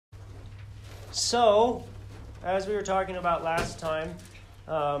So, as we were talking about last time,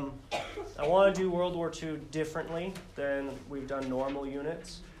 I want to do World War II differently than we've done normal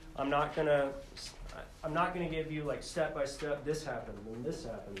units. I'm not gonna give you like step by step. This happened, and this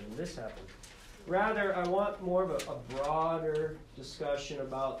happened, and this happened. Rather, I want more of a broader discussion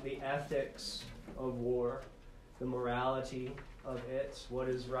about the ethics of war, the morality of it, what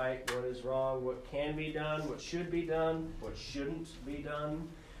is right, what is wrong, what can be done, what should be done, what shouldn't be done,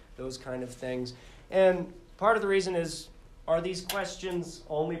 those kind of things. And part of the reason is, are these questions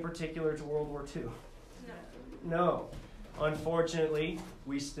only particular to World War II? No. Unfortunately,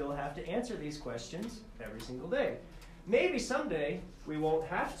 we still have to answer these questions every single day. Maybe someday we won't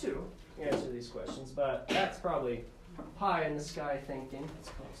have to answer these questions, but that's probably pie in the sky thinking.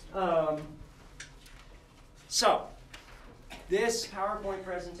 So, this PowerPoint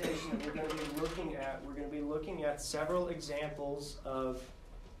presentation that we're going to be looking at several examples of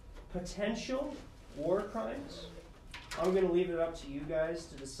potential war crimes. I'm going to leave it up to you guys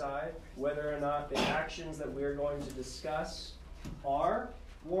to decide whether or not the actions that we're going to discuss are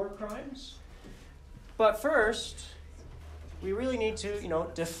war crimes. But first, we really need to,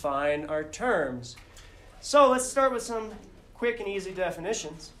 define our terms. So let's start with some quick and easy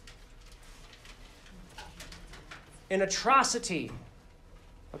definitions. An atrocity,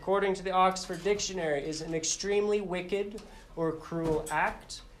 according to the Oxford Dictionary, is an extremely wicked or cruel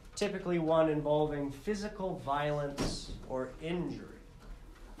act, typically one involving physical violence or injury.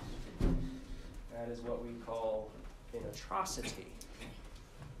 That is what we call an atrocity.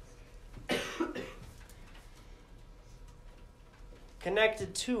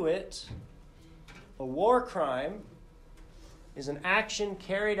 Connected to it, a war crime is an action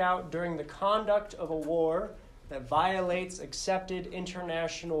carried out during the conduct of a war that violates accepted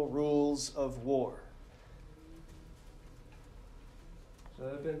international rules of war.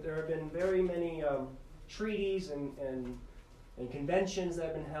 So there have been very many treaties and conventions that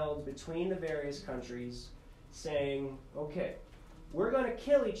have been held between the various countries saying, okay, we're going to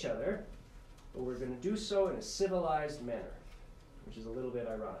kill each other, but we're going to do so in a civilized manner, which is a little bit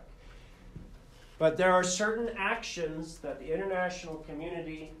ironic. But there are certain actions that the international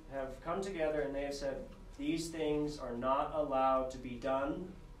community have come together and they have said, these things are not allowed to be done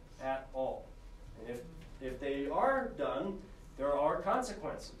at all. And if they are done, there are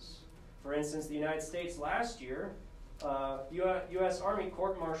consequences. For instance, the United States last year, U.S. Army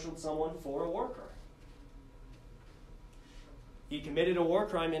court-martialed someone for a war crime. He committed a war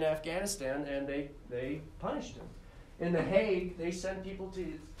crime in Afghanistan, and they punished him. In The Hague, they sent people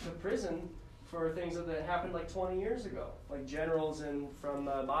to prison for things that happened like 20 years ago, like generals from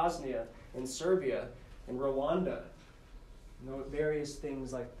Bosnia and Serbia and Rwanda, various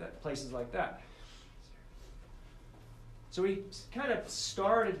things like that, places like that. So we kind of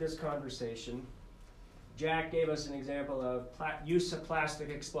started this conversation. Jack gave us an example of use of plastic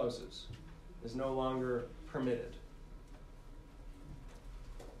explosives is no longer permitted.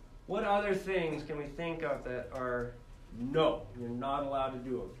 What other things can we think of that are no, you're not allowed to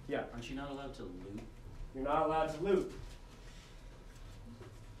do them? Yeah. Aren't you not allowed to loot? You're not allowed to loot.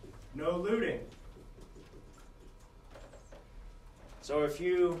 No looting. So if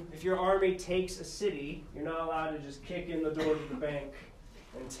your army takes a city, you're not allowed to just kick in the door to the bank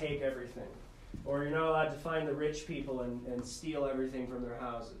and take everything. Or you're not allowed to find the rich people and steal everything from their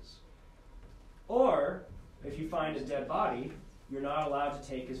houses. Or, if you find a dead body, you're not allowed to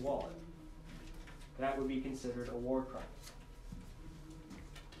take his wallet. That would be considered a war crime.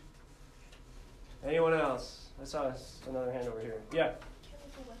 Anyone else? I saw another hand over here. Yeah?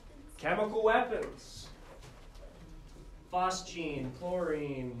 Chemical weapons. Phosgene,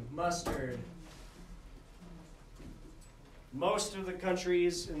 chlorine, mustard. Most of the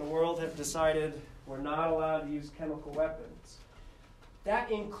countries in the world have decided we're not allowed to use chemical weapons. That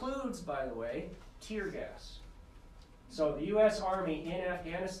includes, by the way, tear gas. So the U.S. Army in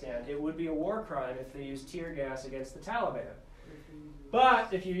Afghanistan, it would be a war crime if they used tear gas against the Taliban.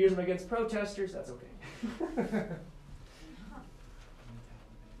 But if you use them against protesters, that's okay.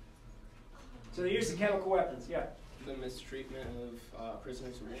 So the use of chemical weapons, yeah. The mistreatment of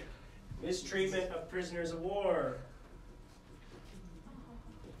prisoners of war. Mistreatment of prisoners of war.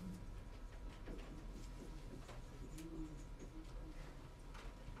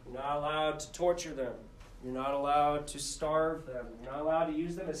 You're not allowed to torture them. You're not allowed to starve them. You're not allowed to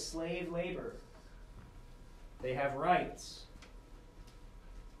use them as slave labor. They have rights.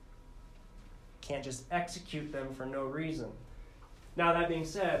 Can't just execute them for no reason. Now, that being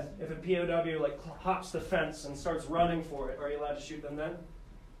said, if a POW hops the fence and starts running for it, are you allowed to shoot them then?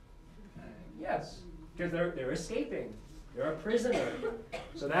 Yes, because they're escaping. You're a prisoner.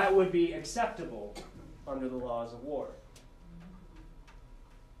 So that would be acceptable under the laws of war.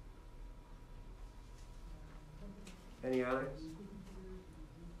 Any others?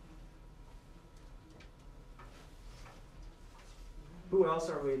 Who else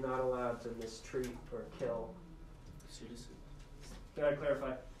are we not allowed to mistreat or kill? Citizens. Can I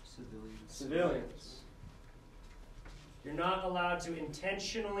clarify? Civilians. Civilians. You're not allowed to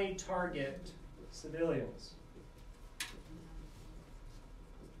intentionally target civilians. I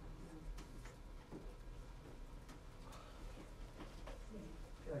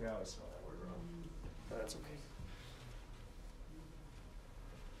feel like I always spell that word wrong. But that's okay.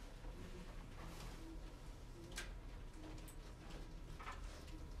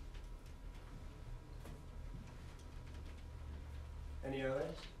 Any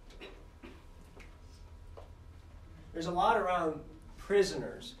others? There's a lot around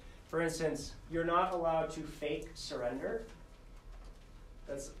prisoners. For instance, you're not allowed to fake surrender.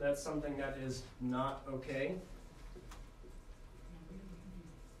 That's something that is not okay.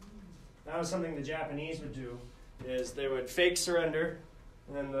 That was something the Japanese would do, is they would fake surrender,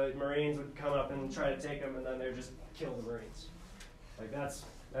 and then the Marines would come up and try to take them, and then they would just kill the Marines. Like that's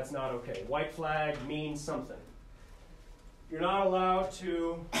not okay. White flag means something. You're not allowed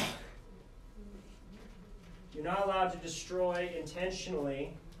to destroy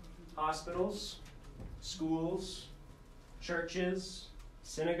intentionally hospitals, schools, churches,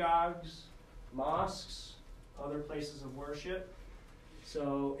 synagogues, mosques, other places of worship.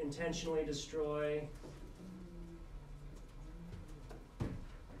 So intentionally destroy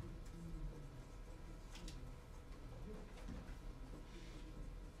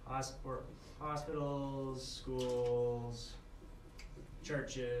hospitals, schools,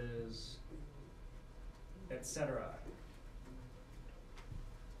 churches, etc.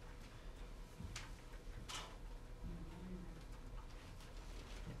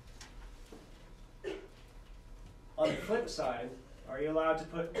 On the flip side, are you allowed to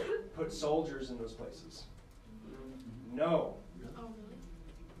put soldiers in those places? No. Oh, really?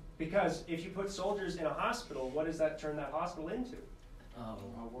 Because if you put soldiers in a hospital, what does that turn that hospital into?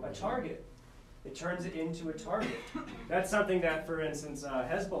 A target. It turns it into a target. That's something that, for instance,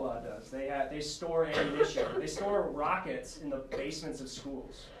 Hezbollah does. They store ammunition. They store rockets in the basements of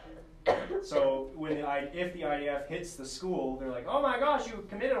schools. So if the IDF hits the school, they're like, "Oh my gosh, you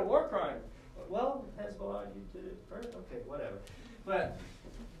committed a war crime." Well, Hezbollah, you did it first. Okay, whatever. But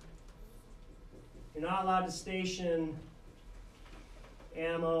you're not allowed to station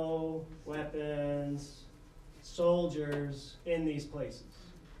ammo, weapons, soldiers in these places.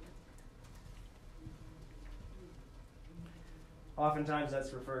 Oftentimes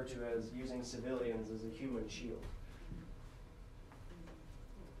that's referred to as using civilians as a human shield.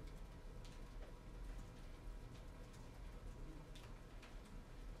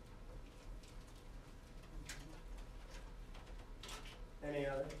 Any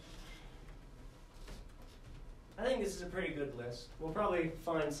others? I think this is a pretty good list. We'll probably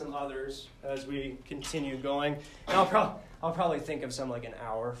find some others as we continue going. And I'll probably think of some like an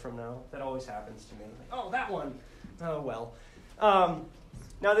hour from now. That always happens to me. Like, oh, that one. Oh, well.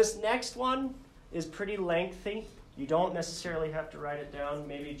 Now this next one is pretty lengthy. You don't necessarily have to write it down.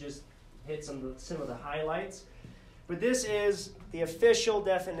 Maybe just hit some of the highlights. But this is the official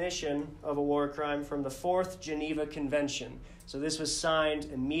definition of a war crime from the Fourth Geneva Convention. So this was signed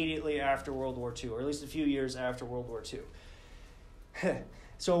immediately after World War II, or at least a few years after World War II.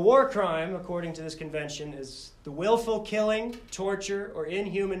 So a war crime, according to this convention, is the willful killing, torture, or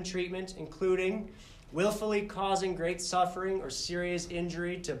inhuman treatment, including willfully causing great suffering or serious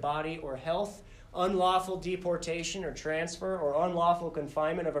injury to body or health, unlawful deportation or transfer, or unlawful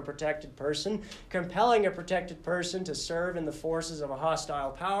confinement of a protected person, compelling a protected person to serve in the forces of a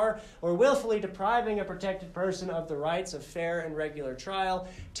hostile power, or willfully depriving a protected person of the rights of fair and regular trial,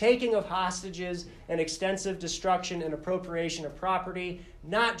 taking of hostages, and extensive destruction and appropriation of property,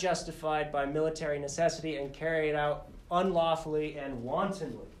 not justified by military necessity and carried out unlawfully and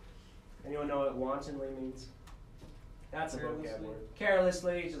wantonly. Anyone know what wantonly means? That's a vocab word.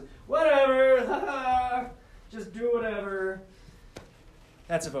 Carelessly, just whatever, just do whatever.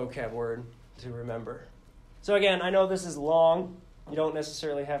 That's a vocab word to remember. So again, I know this is long. You don't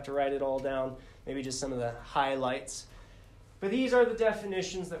necessarily have to write it all down, maybe just some of the highlights. But these are the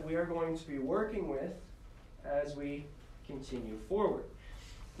definitions that we are going to be working with as we continue forward.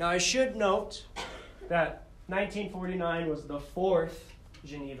 Now I should note that 1949 was the Fourth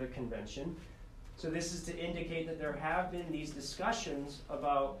Geneva Convention. So this is to indicate that there have been these discussions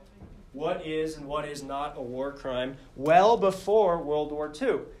about what is and what is not a war crime well before World War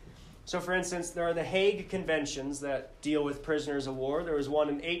II. So, for instance, there are the Hague Conventions that deal with prisoners of war. There was one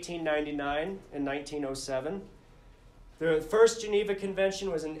in 1899 and 1907. The first Geneva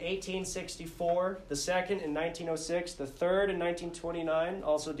Convention was in 1864, the second in 1906, the third in 1929,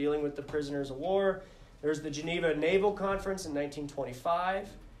 also dealing with the prisoners of war. There's the Geneva Naval Conference in 1925.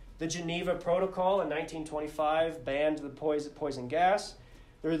 The Geneva Protocol in 1925 banned the poison gas.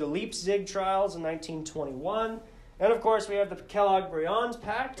 There are the Leipzig trials in 1921. And, of course, we have the Kellogg-Briand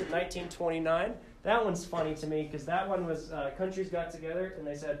Pact in 1929. That one's funny to me because that one was countries got together and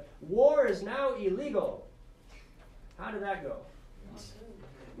they said, war is now illegal. How did that go?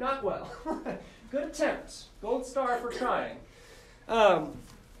 Not well. Good attempt. Gold star for trying. The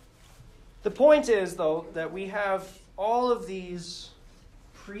point is, though, that we have all of these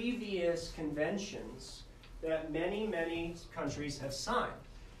previous conventions that many, many countries have signed.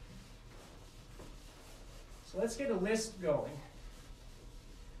 So let's get a list going.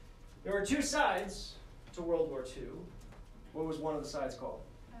 There were two sides to World War II. What was one of the sides called?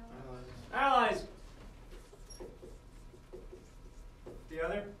 Allies. The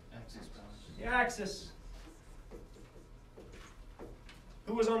other? Axis balance. The Axis.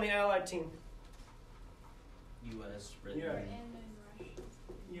 Who was on the Allied team? U.S. Britain. Yeah.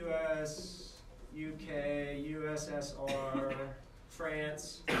 U.S., UK, USSR,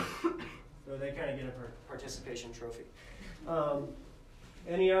 France. So they kind of get a participation trophy.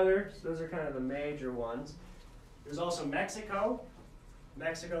 Any others? Those are kind of the major ones. There's also Mexico.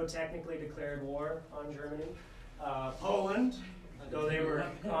 Mexico technically declared war on Germany. Poland, though they were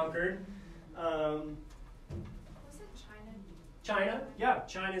conquered. Was it China? China, yeah,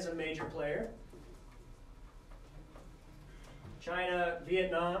 China's a major player. China,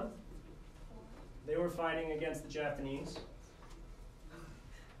 Vietnam, they were fighting against the Japanese.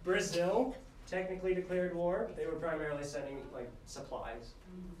 Brazil technically declared war, but they were primarily sending like supplies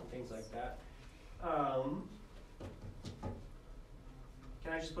and things like that.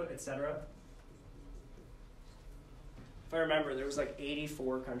 Can I just put etc.? If I remember, there was like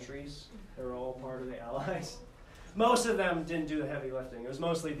 84 countries that were all part of the Allies. Most of them didn't do the heavy lifting. It was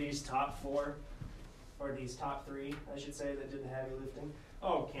mostly these top four, or these top three, I should say, that did the heavy lifting.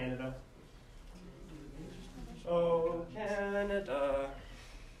 Oh, Canada. Oh, Canada.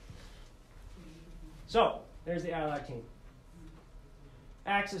 So, there's the Allied team.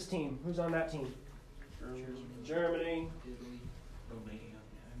 Axis team. Who's on that team? Germany. Italy. Romania.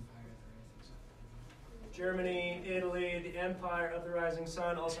 Germany, Italy, the Empire of the Rising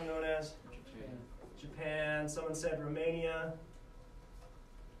Sun, also known as Japan. Someone said Romania.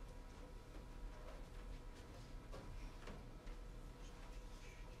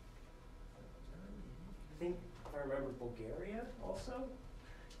 I think, if I remember, Bulgaria also.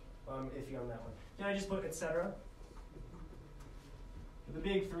 I'm iffy on that one. Can I just put etc.? The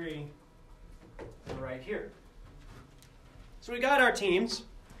big three are right here. So we got our teams.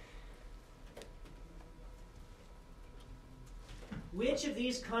 Which of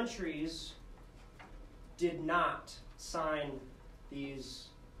these countries did not sign these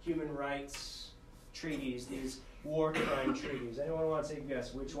human rights treaties, these war crime treaties? Anyone want to take a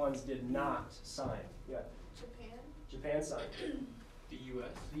guess? Which ones did not sign? Yeah. Japan? Japan signed. The U.S.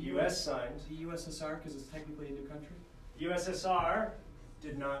 The U.S. signed. The USSR, because it's technically a new country. USSR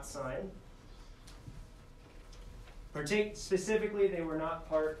did not sign. Specifically, they were not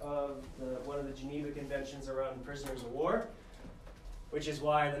part of one of the Geneva Conventions around prisoners of war, which is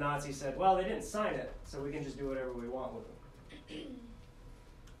why the Nazis said, well, they didn't sign it, so we can just do whatever we want with them.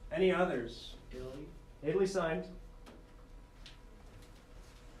 Any others? Italy. Italy signed.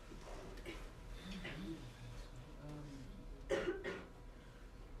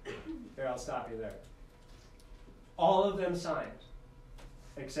 Here, I'll stop you there. All of them signed,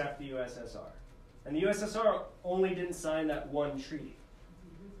 except the USSR. And the USSR only didn't sign that one treaty.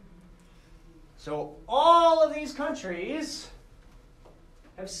 So all of these countries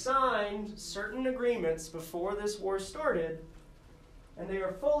have signed certain agreements before this war started, and they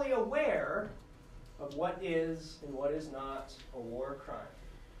are fully aware of what is and what is not a war crime.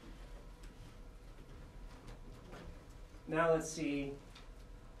 Now let's see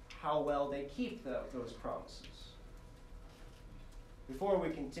how well they keep those promises. Before we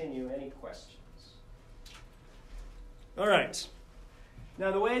continue, any questions? All right.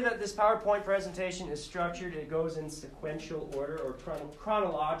 Now, the way that this PowerPoint presentation is structured, it goes in sequential order or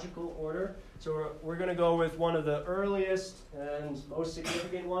chronological order. So we're going to go with one of the earliest and most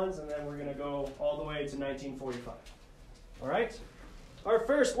significant ones, and then we're going to go all the way to 1945. All right? Our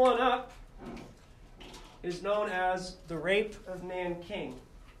first one up is known as the Rape of Nanking.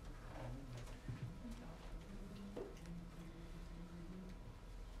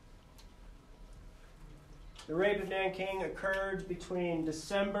 The rape of Nanking occurred between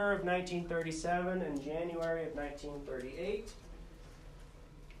December of 1937 and January of 1938.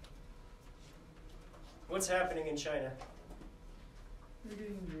 What's happening in China? They're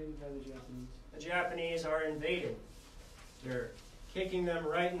getting invaded by the Japanese. The Japanese are invading. They're kicking them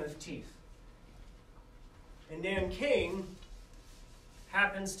right in the teeth. And Nanking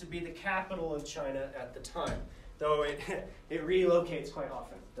happens to be the capital of China at the time, though it relocates quite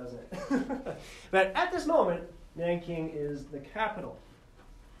often, doesn't it? But at this moment, Nanking is the capital.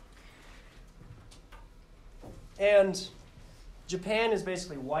 And Japan is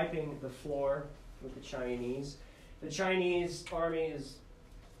basically wiping the floor with the Chinese. The Chinese army is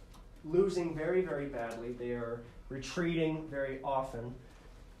losing very, very badly. They are retreating very often.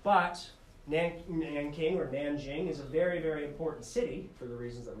 But Nanking, or Nanjing, is a very, very important city for the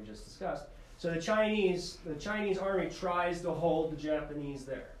reasons that we just discussed. So the Chinese army tries to hold the Japanese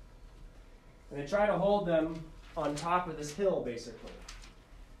there. And they try to hold them on top of this hill, basically.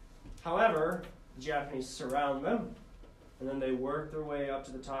 However, the Japanese surround them, and then they work their way up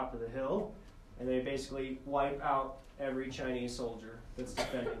to the top of the hill, and they basically wipe out every Chinese soldier that's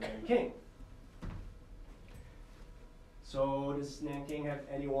defending Nanking. So does Nanking have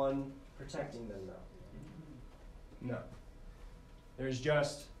anyone protecting them now? No. There's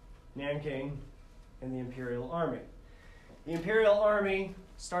just Nanking and the Imperial Army. The Imperial Army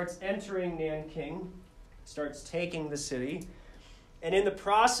starts entering Nanking, starts taking the city, and in the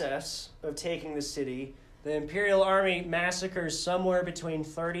process of taking the city, the Imperial Army massacres somewhere between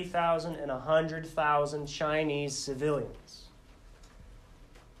 30,000 and 100,000 Chinese civilians.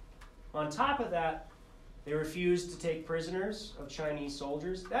 On top of that, they refuse to take prisoners of Chinese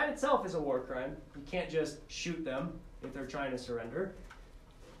soldiers. That itself is a war crime. You can't just shoot them if they're trying to surrender.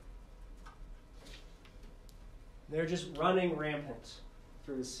 They're just running rampant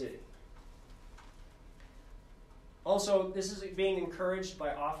through the city. Also, this is being encouraged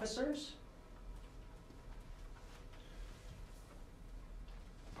by officers.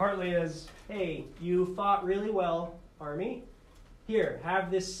 Partly as, hey, you fought really well, army. Here,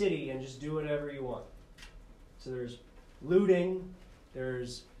 have this city and just do whatever you want. So there's looting,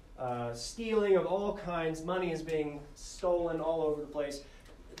 there's stealing of all kinds. Money is being stolen all over the place.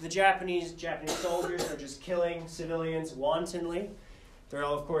 The Japanese soldiers are just killing civilians wantonly. They're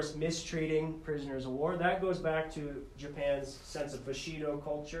all, of course, mistreating prisoners of war. That goes back to Japan's sense of Bushido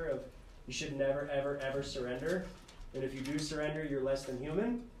culture of you should never, ever, ever surrender. And if you do surrender, you're less than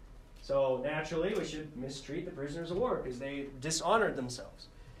human. So naturally, we should mistreat the prisoners of war because they dishonored themselves.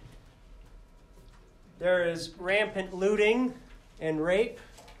 There is rampant looting and rape,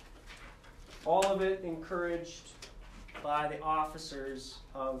 all of it encouraged by the officers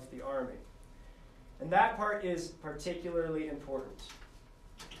of the army. And that part is particularly important.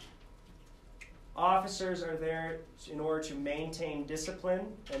 Officers are there in order to maintain discipline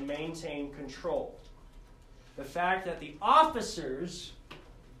and maintain control. The fact that the officers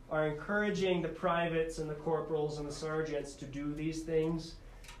are encouraging the privates and the corporals and the sergeants to do these things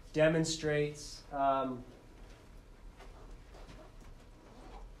demonstrates, how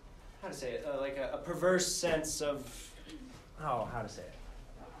to say it, like a perverse sense of, how to say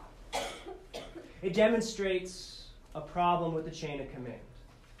it. It demonstrates a problem with the chain of command.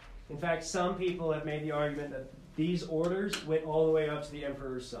 In fact, some people have made the argument that these orders went all the way up to the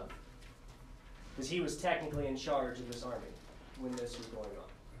emperor's son, because he was technically in charge of this army when this was going on.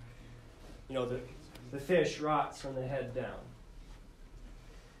 You know, the fish rots from the head down.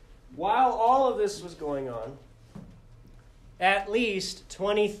 While all of this was going on, at least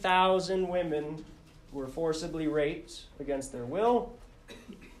 20,000 women were forcibly raped against their will,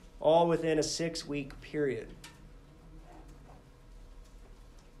 all within a 6-week period.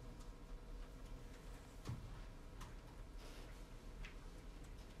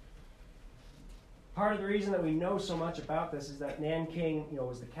 Part of the reason that we know so much about this is that Nanking,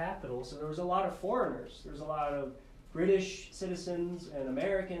 was the capital, so there was a lot of foreigners. There was a lot of British citizens and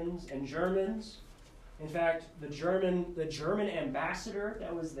Americans and Germans. In fact, the German ambassador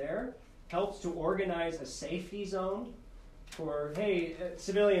that was there helped to organize a safety zone for, hey,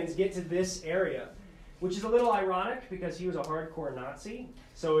 civilians, get to this area, which is a little ironic because he was a hardcore Nazi.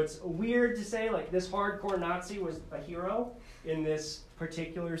 So it's weird to say, like, this hardcore Nazi was a hero in this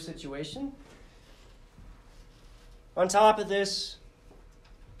particular situation. On top of this,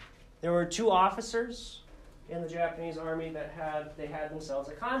 there were 2 officers in the Japanese army that had themselves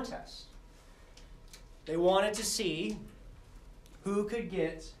a contest. They wanted to see who could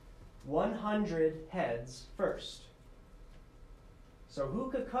get 100 heads first. So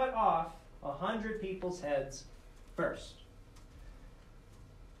who could cut off 100 people's heads first?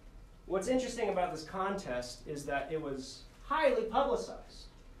 what's interesting about this contest is that it was highly publicized.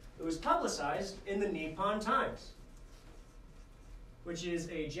 It was publicized in the Nippon Times, which is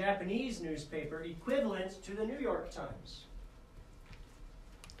a Japanese newspaper equivalent to the New York Times.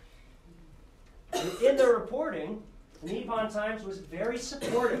 In their reporting, the Nippon Times was very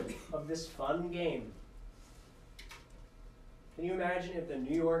supportive of this fun game. Can you imagine if the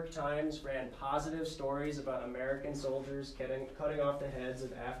New York Times ran positive stories about American soldiers cutting off the heads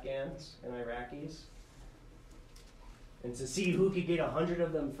of Afghans and Iraqis? And to see who could get 100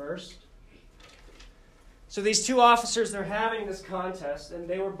 of them first? So these two officers, they're having this contest, and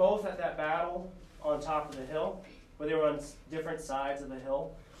they were both at that battle on top of the hill, where they were on different sides of the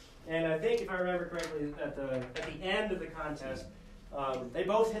hill. And I think, if I remember correctly, at the end of the contest, they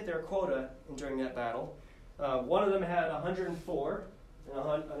both hit their quota during that battle. One of them had 104,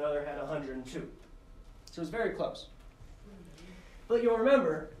 and another had 102. So it was very close. But you'll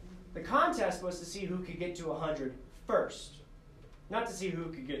remember, the contest was to see who could get to 100 first, not to see who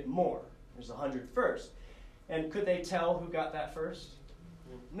could get more. There's 100 first. And could they tell who got that first?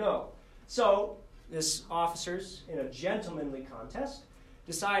 No. So this officers, in a gentlemanly contest,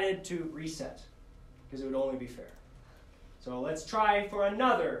 decided to reset, because it would only be fair. So let's try for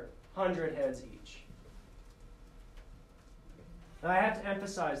another 100 heads each. Now I have to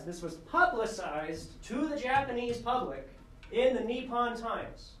emphasize, this was publicized to the Japanese public in the Nippon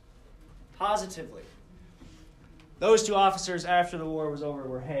Times, positively. Those two officers, after the war was over,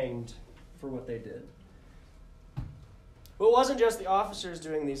 were hanged for what they did. But it wasn't just the officers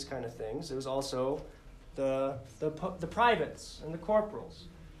doing these kind of things. It was also the privates and the corporals.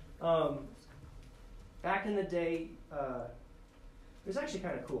 Back in the day, it was actually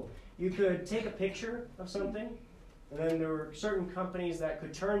kind of cool. You could take a picture of something, and then there were certain companies that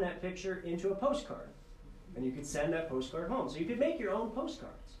could turn that picture into a postcard. And you could send that postcard home. So you could make your own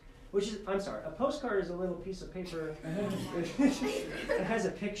postcards. Which is, I'm sorry, a postcard is a little piece of paper that has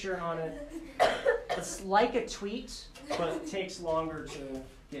a picture on it. It's like a tweet, but it takes longer to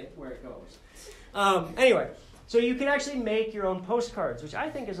get where it goes. Anyway, so you can actually make your own postcards, which I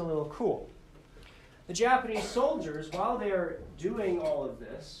think is a little cool. The Japanese soldiers, while they are doing all of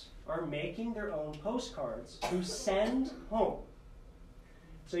this, are making their own postcards to send home.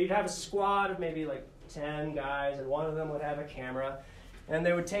 So you'd have a squad of maybe like 10 guys, and one of them would have a camera, and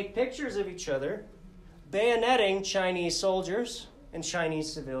they would take pictures of each other, bayoneting Chinese soldiers and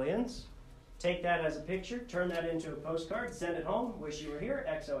Chinese civilians, take that as a picture, turn that into a postcard, send it home, wish you were here,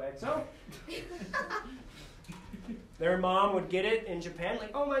 XOXO. Their mom would get it in Japan,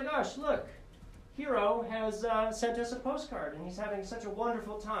 like, oh my gosh, look, Hiro has sent us a postcard, and he's having such a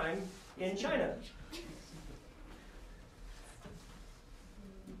wonderful time in China.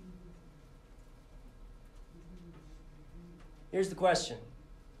 Here's the question.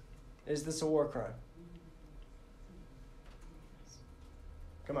 Is this a war crime?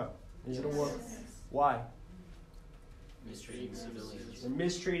 Come on. Is it a war? Why? Mistreating civilians. They're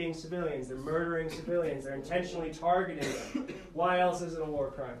mistreating civilians. They're murdering civilians. They're intentionally targeting them. Why else is it a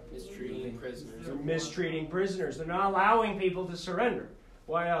war crime? Mistreating prisoners. They're mistreating prisoners. They're not allowing people to surrender.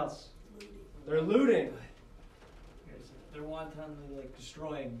 Why else? They're looting. They're wantonly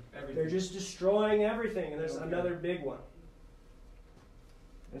destroying everything. They're just destroying everything. And there's another big one.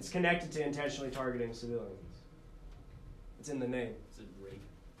 It's connected to intentionally targeting civilians. It's in the name. It's a rape.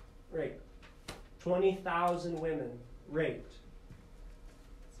 Rape. 20,000 women raped.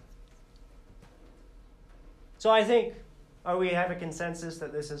 So I think, we have a consensus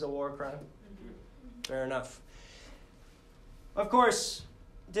that this is a war crime? Fair enough. Of course,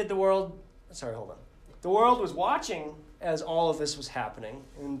 the world was watching as all of this was happening,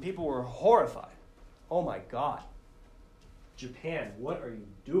 and people were horrified. Oh my God. Japan, what are you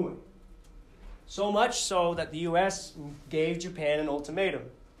doing? So much so that the U.S. gave Japan an ultimatum.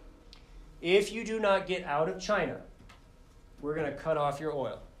 If you do not get out of China, we're going to cut off your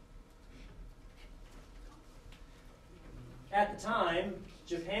oil. At the time,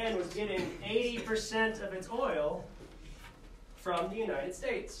 Japan was getting 80% of its oil from the United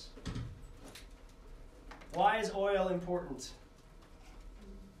States. Why is oil important?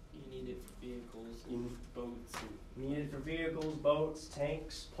 You need it for vehicles, boats. You need it for vehicles, boats,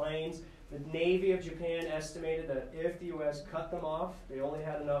 tanks, planes. The Navy of Japan estimated that if the U.S. cut them off, they only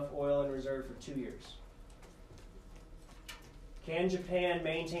had enough oil in reserve for 2 years. Can Japan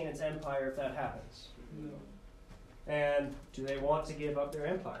maintain its empire if that happens? No. And do they want to give up their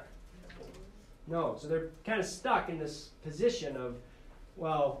empire? No. So they're kind of stuck in this position of,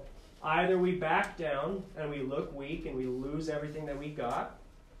 well, either we back down and we look weak and we lose everything that we got,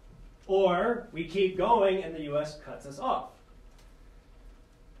 or we keep going and the U.S. cuts us off.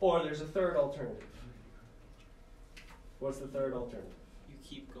 Or there's a third alternative. What's the third alternative? You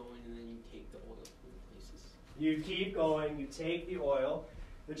keep going and then you take the oil from the places. You keep going, you take the oil.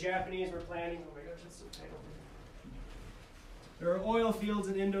 The Japanese were planning, oh my gosh, it's so tight over here. There are oil fields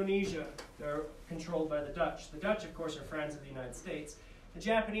in Indonesia that are controlled by the Dutch. The Dutch, of course, are friends of the United States. The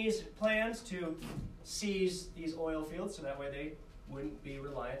Japanese planned to seize these oil fields so that way they wouldn't be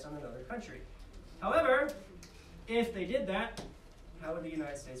reliant on another country. However, if they did that, how would the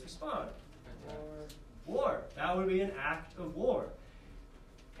United States respond? War. That would be an act of war.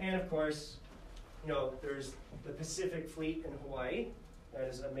 And of course, you know, there's the Pacific Fleet in Hawaii. That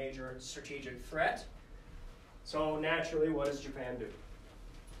is a major strategic threat. So naturally, what does Japan do?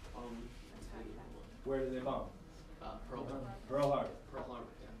 Where do they bomb? Pearl Harbor. Pearl Harbor. Pearl Harbor,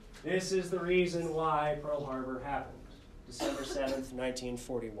 yeah. This is the reason why Pearl Harbor happened. December 7th,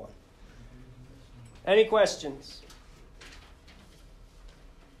 1941. Any questions?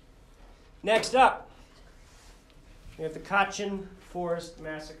 Next up, we have the Katyn Forest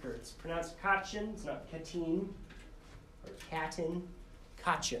Massacre. It's pronounced Katyn, it's not Katyn, or Katyn,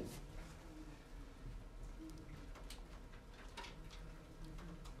 Katyn.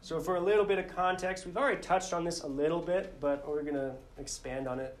 So for a little bit of context, we've already touched on this a little bit, but we're going to expand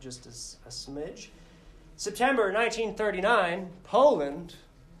on it just as a smidge. September 1939, Poland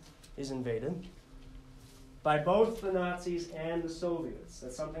is invaded by both the Nazis and the Soviets.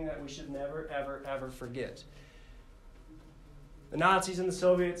 That's something that we should never, ever, ever forget. The Nazis and the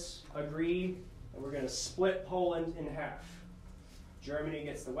Soviets agree, and we're going to split Poland in half. Germany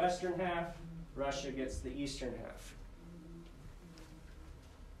gets the western half, Russia gets the eastern half.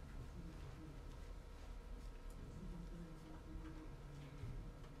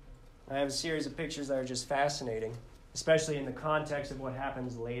 I have a series of pictures that are just fascinating, especially in the context of what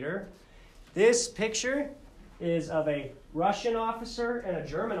happens later. This picture is of a Russian officer and a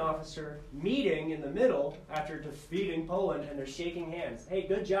German officer meeting in the middle after defeating Poland, and they're shaking hands. Hey,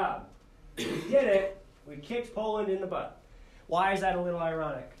 good job. We did it. We kicked Poland in the butt. Why is that a little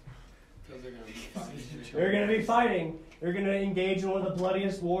ironic? Because they're going to be fighting. They're going to be fighting. They're going to engage in one of the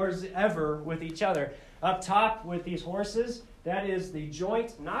bloodiest wars ever with each other. Up top with these horses, that is the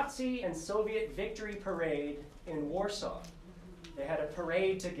joint Nazi and Soviet victory parade in Warsaw. They had a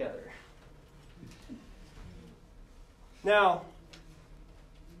parade together. Now,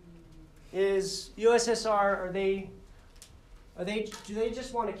 is USSR, do they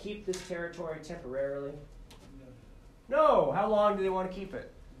just want to keep this territory temporarily? No. How long do they want to keep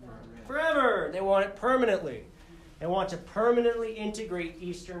it? Forever. They want it permanently. They want to permanently integrate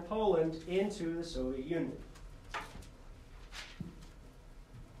Eastern Poland into the Soviet Union.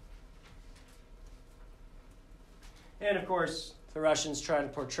 And of course, the Russians try to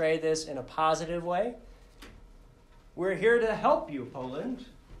portray this in a positive way. We're here to help you, Poland.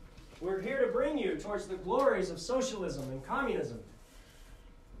 We're here to bring you towards the glories of socialism and communism.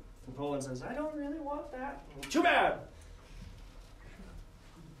 And Poland says, I don't really want that. Too bad.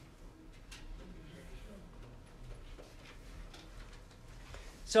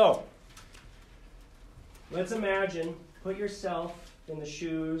 So, let's imagine, put yourself in the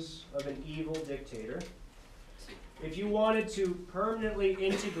shoes of an evil dictator. If you wanted to permanently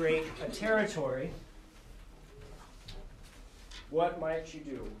integrate a territory, what might you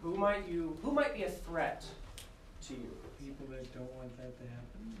do? Who might be a threat to you? People that don't want that to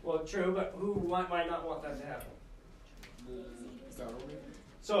happen. Well, true, but who might not want that to happen? The government.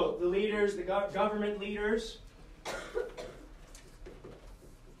 So the leaders, the government leaders,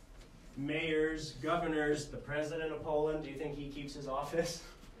 mayors, governors, the president of Poland, do you think he keeps his office?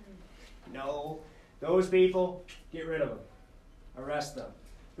 No. Those people, get rid of them. Arrest them.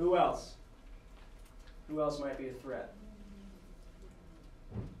 Who else? Who else might be a threat?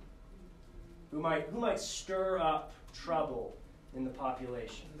 Who might stir up trouble in the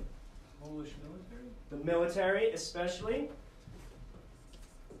population? Polish military? The military, especially.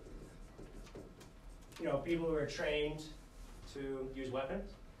 You know, people who are trained to use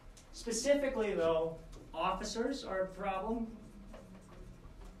weapons. Specifically, though, officers are a problem.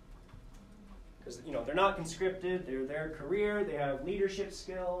 Because, you know, they're not conscripted, they're their career, they have leadership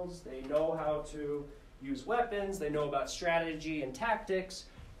skills, they know how to use weapons, they know about strategy and tactics.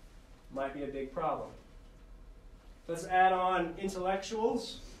 Might be a big problem. Let's add on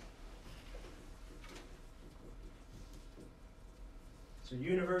intellectuals. So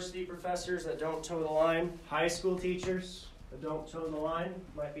university professors that don't toe the line, high school teachers that don't toe the line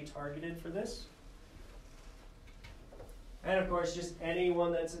might be targeted for this. And of course, just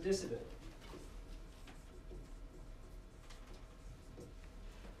anyone that's a dissident.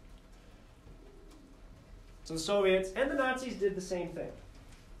 So the Soviets and the Nazis did the same thing.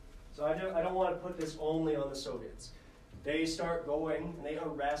 So I don't want to put this only on the Soviets. They start going and they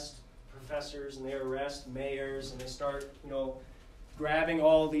arrest professors and they arrest mayors and they start, grabbing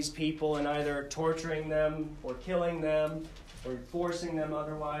all these people and either torturing them or killing them or forcing them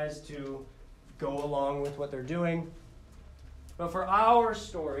otherwise to go along with what they're doing. But for our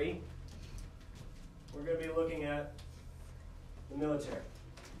story, we're going to be looking at the military.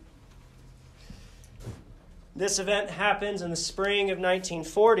 This event happens in the spring of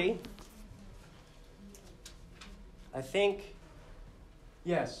 1940. I think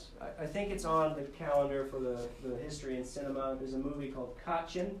it's on the calendar for the history and cinema. There's a movie called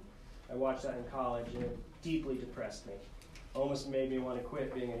Katyn. I watched that in college, and it deeply depressed me. Almost made me want to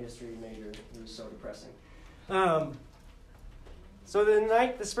quit being a history major. It was so depressing. So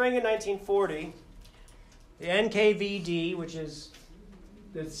the spring of 1940, the NKVD, which is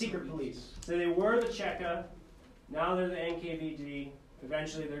the secret police. So they were the Cheka, now they're the NKVD,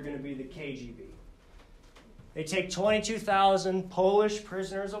 eventually they're going to be the KGB. They take 22,000 Polish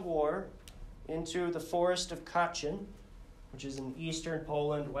prisoners of war into the forest of Katyn, which is in eastern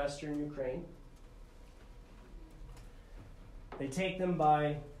Poland, western Ukraine. They take them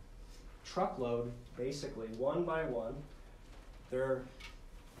by truckload, basically, one by one. Their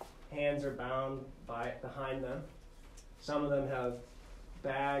hands are bound behind them. Some of them have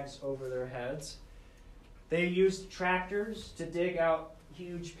bags over their heads. They used tractors to dig out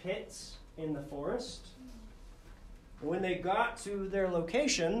huge pits in the forest. And when they got to their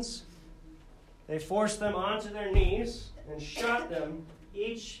locations, they forced them onto their knees and shot them,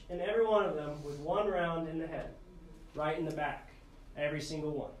 each and every one of them, with one round in the head, right in the back, every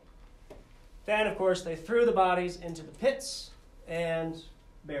single one. Then, of course, they threw the bodies into the pits and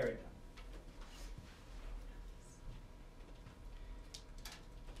buried them.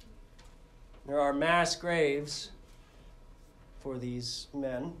 There are mass graves for these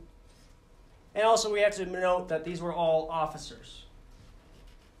men. And also we have to note that these were all officers.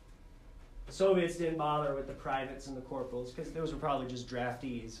 The Soviets didn't bother with the privates and the corporals because those were probably just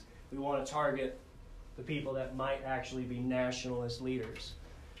draftees. We want to target the people that might actually be nationalist leaders.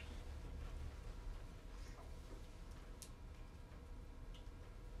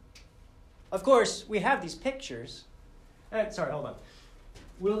 Of course, we have these pictures. Sorry, hold on.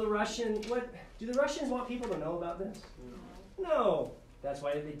 Do the Russians want people to know about this? No. That's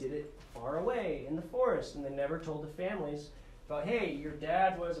why they did it far away in the forest, and they never told the families about, hey, your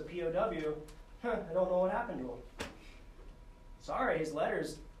dad was a POW. I don't know what happened to him. Sorry, his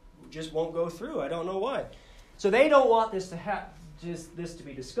letters just won't go through. I don't know why. So they don't want this to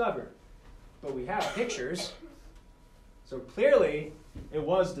be discovered. But we have pictures. So clearly, it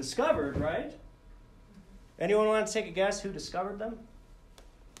was discovered, right? Anyone want to take a guess who discovered them?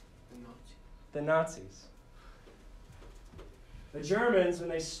 The Nazis. The Germans, when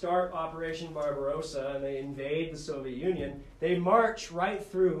they start Operation Barbarossa and they invade the Soviet Union, they march right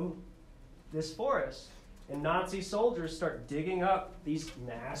through this forest. And Nazi soldiers start digging up these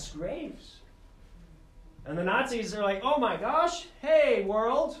mass graves. And the Nazis are like, oh my gosh, hey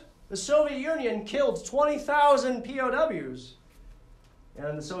world, the Soviet Union killed 20,000 POWs.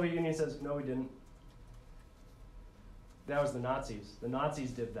 And the Soviet Union says, no we didn't. That was the Nazis. The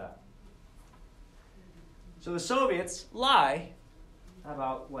Nazis did that. So the Soviets lie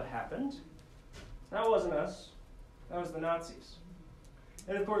about what happened. That wasn't us. That was the Nazis.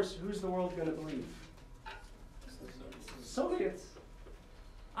 And of course, who's the world going to believe? Soviets.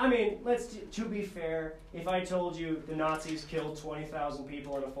 I mean, to be fair, if I told you the Nazis killed 20,000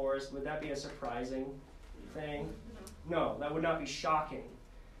 people in a forest, would that be a surprising thing? No, that would not be shocking.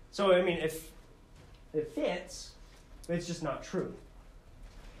 So, I mean, if it fits, but it's just not true.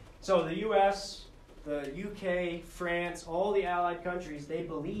 So the U.S., the UK, France, all the Allied countries, they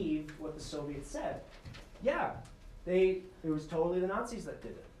believed what the Soviets said. Yeah, it was totally the Nazis that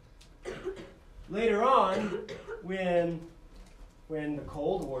did it. Later on, when the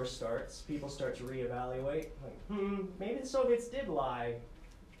Cold War starts, people start to reevaluate. Like, maybe the Soviets did lie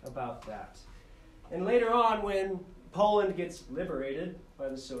about that. And later on, when Poland gets liberated by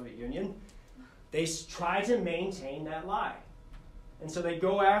the Soviet Union, they try to maintain that lie. And so they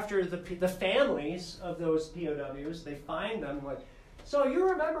go after the families of those POWs. They find them like, so you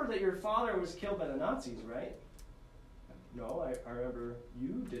remember that your father was killed by the Nazis, right? No, I remember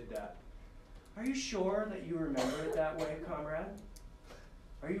you did that. Are you sure that you remember it that way, comrade?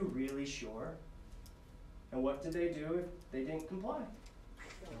 Are you really sure? And what did they do if they didn't comply?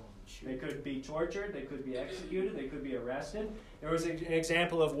 They could be tortured, they could be executed, they could be arrested. There was an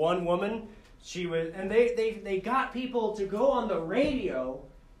example of one woman. They got people to go on the radio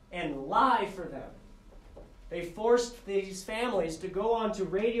and lie for them. They forced these families to go on to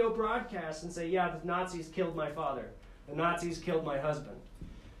radio broadcasts and say, yeah, the Nazis killed my father. The Nazis killed my husband.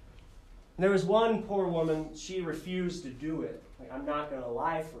 And there was one poor woman, she refused to do it. Like, I'm not going to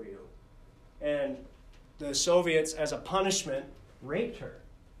lie for you. And the Soviets, as a punishment, raped her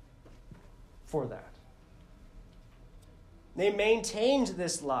for that. They maintained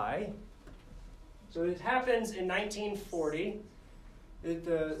this lie. So it happens in 1940.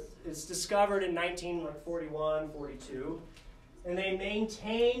 It's discovered in 1941, 42. And they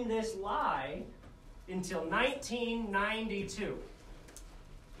maintain this lie until 1992.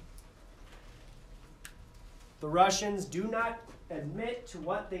 The Russians do not admit to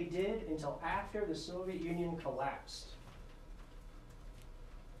what they did until after the Soviet Union collapsed.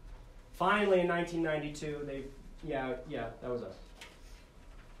 Finally, in 1992, yeah, that was us.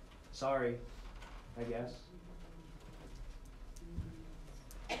 Sorry, I guess.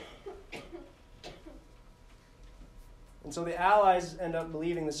 And so the Allies end up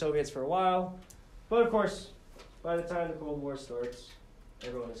believing the Soviets for a while. But of course, by the time the Cold War starts,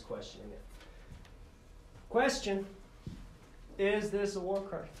 everyone is questioning it. Question, is this a war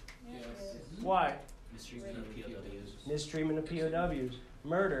crime? Yes. Why? Mistreatment of POWs. Mistreatment of POWs,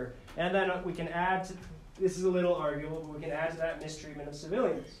 murder. And then we can add to, this is a little arguable, but we can add to that mistreatment of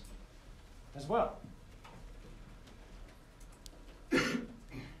civilians as well.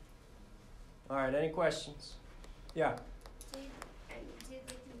 All right, any questions? Yeah. Did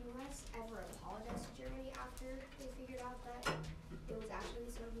the U.S. ever apologize to Germany after they figured out that it was actually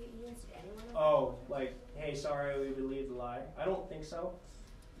the Soviet Union? Did anyone? Oh, like, hey, sorry, we believed the lie. I don't think so.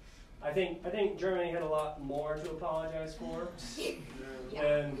 I think Germany had a lot more to apologize for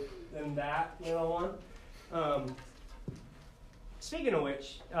than that, one. Speaking of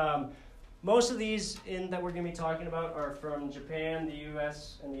which, most of these that we're going to be talking about are from Japan, the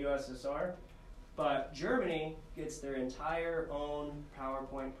U.S., and the USSR. But Germany gets their entire own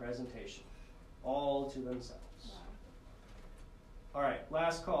PowerPoint presentation, all to themselves. Wow. All right,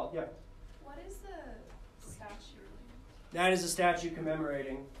 last call. Yeah. What is the statue? That is a statue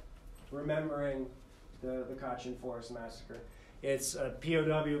remembering the Katyn Forest Massacre. It's a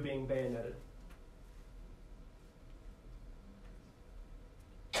POW being bayoneted.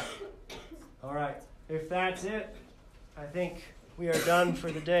 All right, if that's it, I think we are done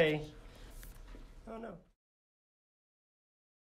for the day. Oh no.